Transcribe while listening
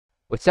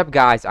What's up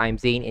guys, I'm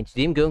Zain and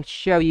today I'm going to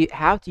show you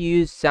how to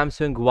use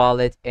Samsung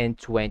Wallet in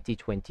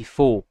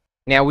 2024.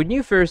 Now when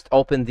you first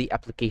open the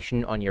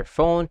application on your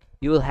phone,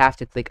 you will have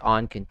to click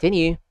on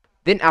continue.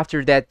 Then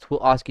after that it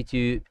will ask you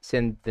to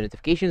send the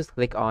notifications,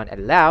 click on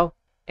allow.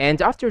 And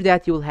after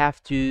that you will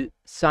have to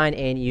sign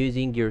in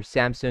using your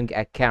Samsung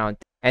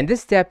account. And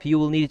this step you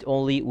will need it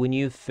only when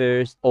you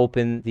first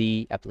open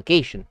the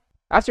application.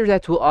 After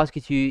that we'll ask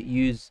you to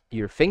use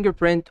your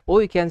fingerprint,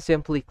 or you can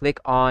simply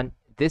click on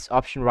this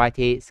option right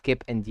here,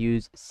 skip and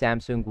use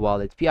Samsung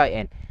Wallet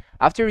PIN.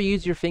 After you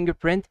use your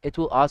fingerprint, it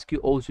will ask you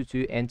also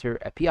to enter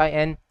a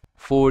PIN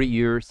for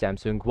your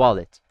Samsung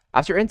Wallet.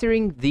 After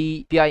entering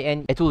the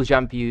PIN, it will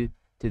jump you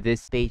to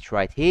this page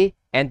right here,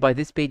 and by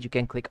this page you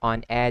can click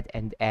on add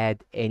and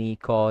add any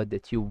card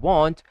that you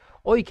want,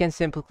 or you can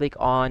simply click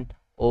on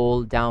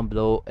all down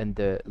below in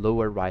the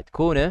lower right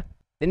corner.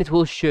 Then it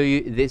will show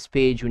you this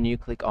page. When you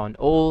click on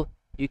all,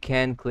 you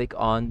can click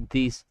on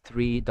these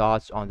three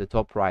dots on the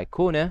top right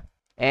corner,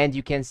 and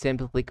you can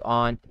simply click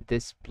on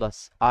this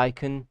plus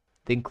icon,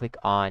 then click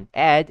on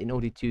add in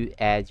order to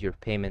add your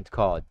payment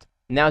card.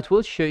 Now it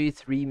will show you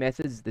three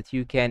methods that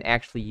you can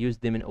actually use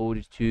them in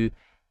order to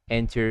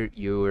enter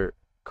your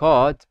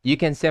card. You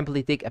can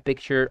simply take a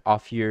picture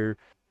of your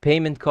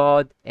payment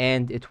card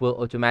and it will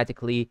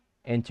automatically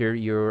enter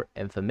your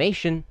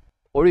information,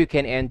 or you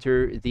can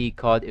enter the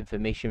card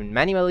information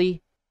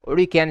manually, or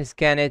you can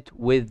scan it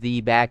with the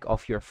back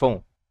of your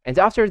phone. And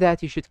after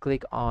that you should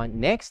click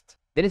on next.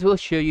 Then it will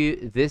show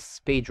you this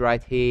page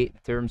right here,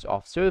 terms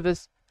of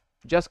service.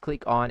 Just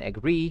click on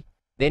agree.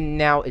 Then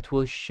now it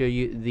will show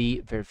you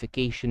the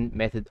verification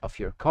method of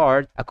your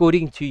card.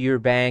 According to your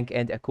bank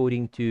and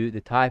according to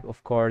the type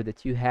of card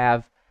that you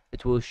have,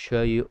 it will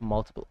show you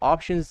multiple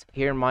options.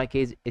 Here in my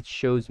case, it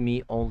shows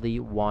me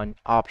only one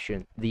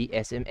option, the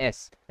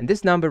SMS. And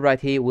this number right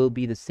here will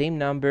be the same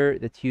number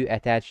that you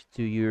attach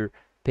to your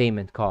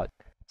payment card.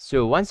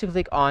 So once you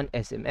click on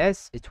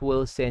SMS, it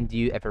will send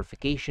you a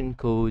verification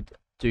code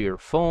to your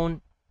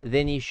phone.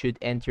 Then you should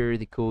enter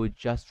the code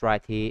just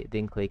right here,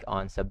 then click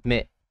on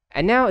submit.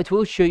 And now it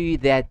will show you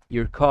that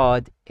your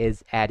card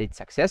is added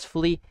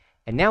successfully.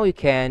 And now you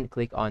can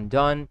click on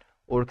done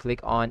or click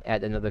on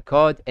add another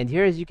card. And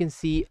here, as you can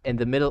see in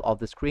the middle of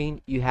the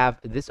screen, you have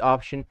this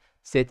option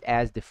set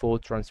as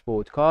default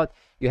transport card.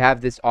 You have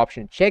this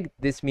option checked.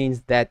 This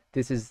means that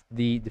this is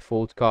the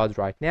default card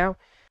right now.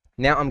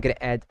 Now I'm gonna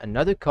add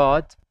another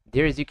card.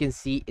 There, as you can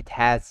see, it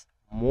has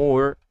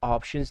more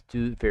options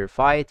to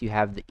verify it. You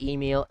have the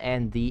email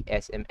and the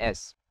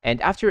SMS.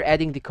 And after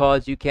adding the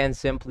cards, you can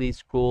simply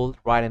scroll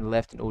right and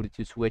left in order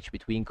to switch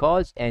between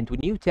cards. And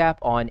when you tap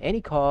on any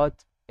card,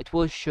 it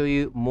will show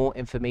you more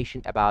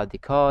information about the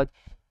card.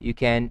 You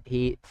can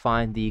here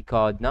find the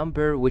card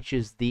number, which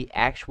is the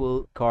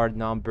actual card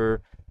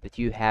number that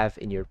you have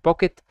in your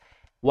pocket,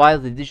 while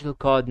the digital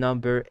card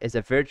number is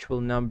a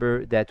virtual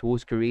number that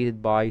was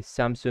created by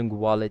Samsung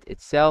Wallet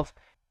itself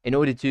in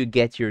order to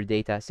get your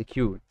data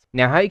secured.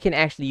 Now, how you can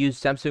actually use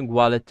Samsung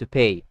Wallet to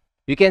pay?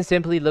 You can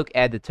simply look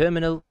at the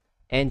terminal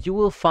and you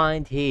will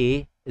find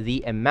here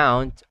the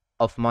amount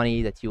of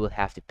money that you will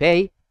have to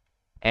pay.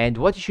 And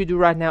what you should do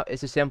right now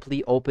is to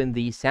simply open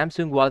the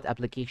Samsung Wallet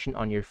application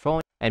on your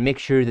phone and make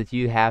sure that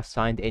you have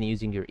signed in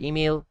using your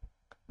email.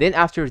 Then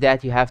after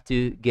that, you have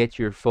to get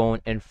your phone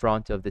in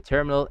front of the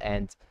terminal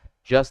and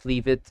just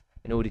leave it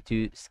in order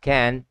to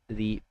scan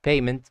the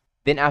payment.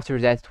 Then after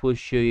that, it will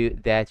show you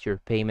that your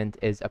payment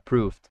is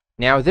approved.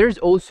 Now, there's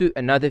also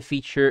another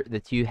feature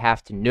that you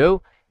have to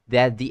know,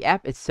 that the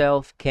app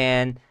itself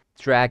can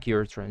track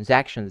your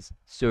transactions.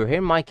 So here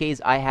in my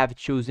case, I have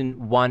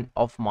chosen one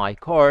of my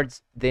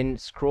cards, then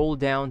scroll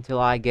down till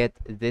I get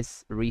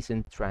this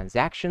recent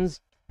transactions.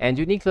 And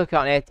when you click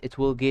on it, it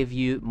will give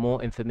you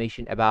more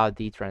information about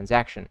the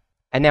transaction.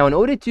 And now in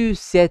order to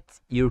set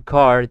your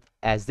card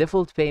as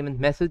default payment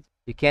method,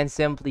 you can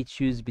simply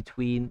choose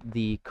between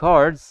the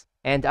cards.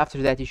 And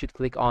after that, you should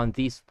click on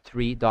these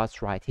three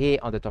dots right here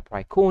on the top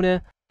right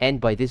corner. And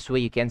by this way,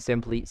 you can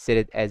simply set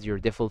it as your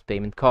default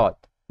payment card.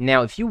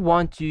 Now, if you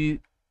want to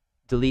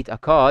delete a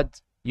card,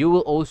 you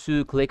will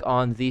also click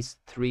on these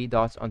three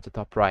dots on the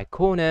top right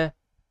corner.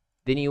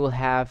 Then you will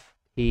have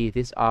here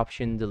this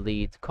option,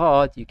 delete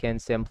card. You can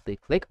simply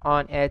click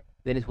on it,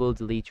 then it will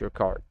delete your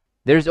card.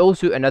 There's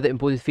also another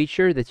important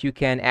feature that you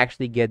can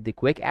actually get the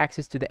quick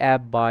access to the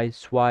app by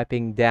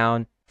swiping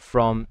down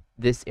from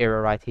this area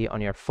right here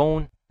on your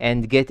phone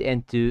and get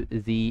into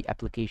the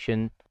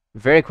application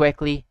very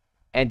quickly.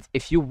 And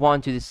if you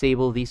want to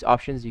disable these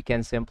options, you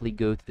can simply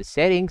go to the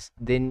settings.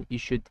 Then you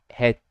should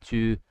head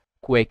to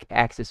quick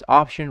access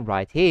option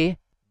right here.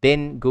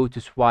 Then go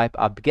to swipe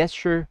up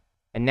gesture.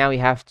 And now you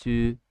have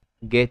to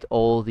get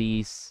all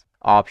these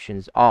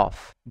options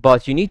off.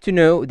 But you need to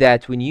know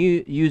that when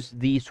you use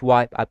the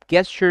swipe up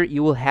gesture,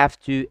 you will have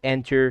to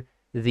enter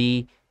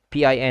the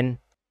PIN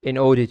in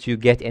order to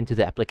get into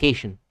the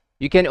application.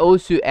 You can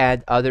also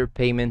add other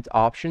payment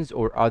options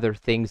or other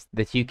things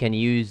that you can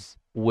use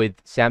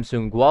with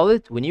Samsung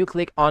Wallet, when you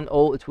click on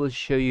all, it will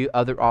show you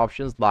other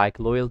options like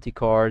loyalty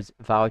cards,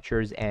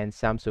 vouchers, and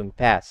Samsung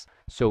Pass.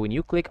 So when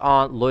you click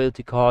on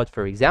loyalty card,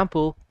 for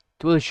example,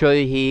 it will show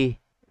you here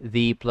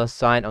the plus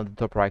sign on the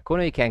top right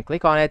corner. You can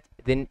click on it,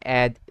 then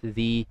add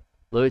the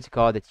loyalty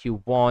card that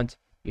you want.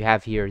 You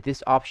have here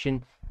this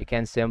option. You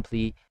can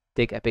simply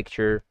take a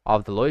picture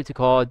of the loyalty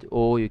card,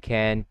 or you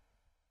can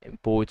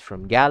import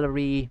from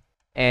gallery,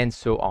 and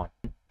so on.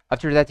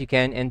 After that, you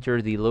can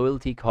enter the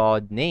loyalty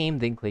card name,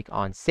 then click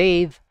on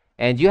save.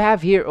 And you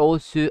have here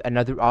also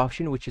another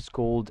option which is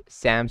called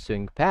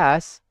Samsung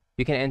Pass.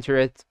 You can enter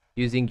it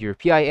using your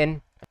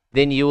PIN.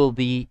 Then you will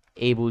be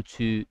able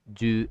to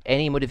do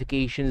any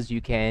modifications. You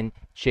can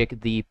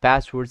check the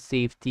password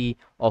safety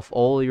of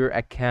all your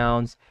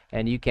accounts,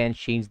 and you can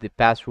change the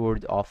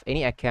password of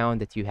any account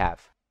that you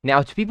have.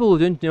 Now, to people who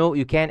don't know,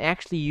 you can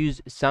actually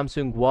use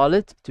Samsung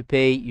Wallet to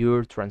pay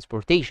your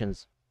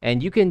transportations.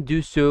 And you can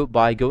do so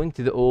by going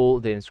to the all,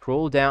 then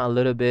scroll down a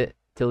little bit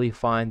till you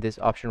find this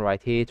option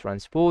right here,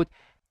 transport.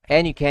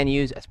 And you can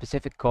use a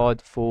specific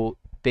card for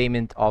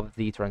payment of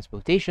the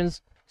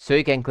transportations. So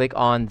you can click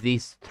on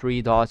these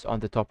three dots on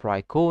the top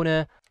right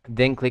corner,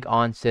 then click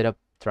on set up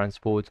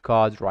transport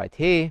card right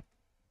here.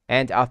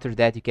 And after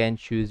that, you can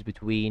choose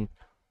between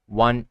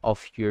one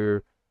of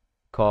your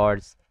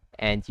cards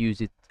and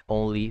use it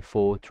only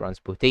for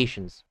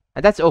transportations.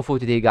 And that's all for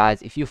today,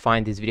 guys. If you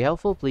find this video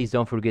helpful, please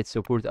don't forget to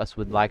support us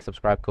with like,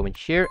 subscribe, comment,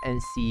 share,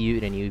 and see you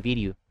in a new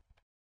video.